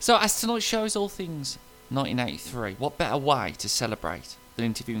So, as tonight's show is all things 1983, what better way to celebrate than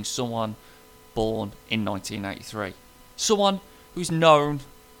interviewing someone born in 1983? Someone who's known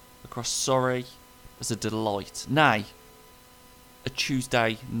across Surrey as a delight. Nay, a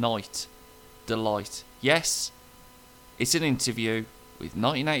Tuesday night delight. Yes, it's an interview with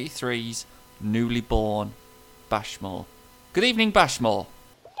 1983's newly born Bashmore. Good evening, Bashmore.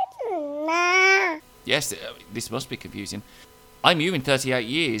 Yes, this must be confusing. I'm you in 38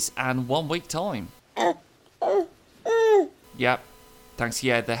 years and 1 week time. Yep. Thanks.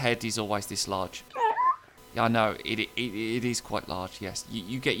 Yeah, the head is always this large. Yeah, I know. It is quite large, yes.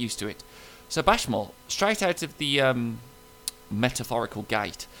 You get used to it. So, Bashmore, straight out of the metaphorical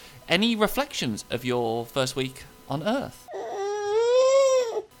gate, any reflections of your first week on Earth?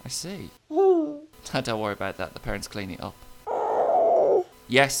 I see. Don't worry about that. The parents clean it up.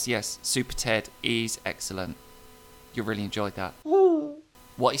 Yes, Super Ted is excellent. You really enjoyed that.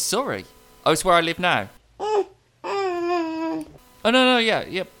 What is Surrey? Oh, it's where I live now. Oh, no,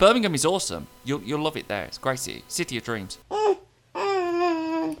 yeah. Birmingham is awesome. You'll love it there. It's a great city. City of dreams. Oh,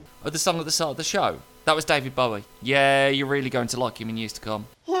 the song at the start of the show? That was David Bowie. Yeah, you're really going to like him in years to come.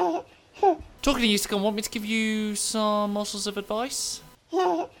 Talking of years to come, want me to give you some morsels of advice?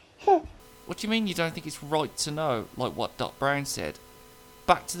 What do you mean you don't think it's right to know, like what Doc Brown said?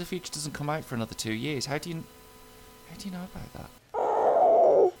 Back to the Future doesn't come out for another 2 years. How do you know about that?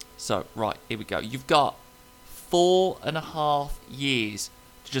 So, right, here we go. You've got 4.5 years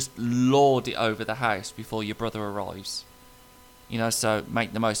to just lord it over the house before your brother arrives. You know, so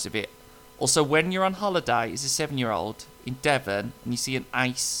make the most of it. Also, when you're on holiday as a 7-year-old in Devon and you see an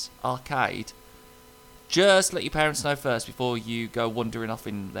Ace arcade, just let your parents know first before you go wandering off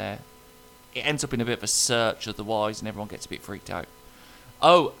in there. It ends up in a bit of a search otherwise and everyone gets a bit freaked out.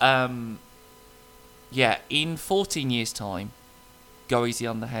 Oh, yeah, in 14 years' time, go easy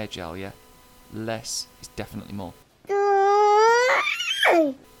on the hair gel, yeah? Less is definitely more.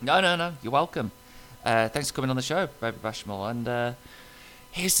 No, you're welcome. Thanks for coming on the show, Baby Bashmore, and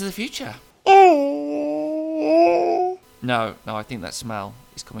here's to the future. No, I think that smell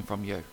is coming from you.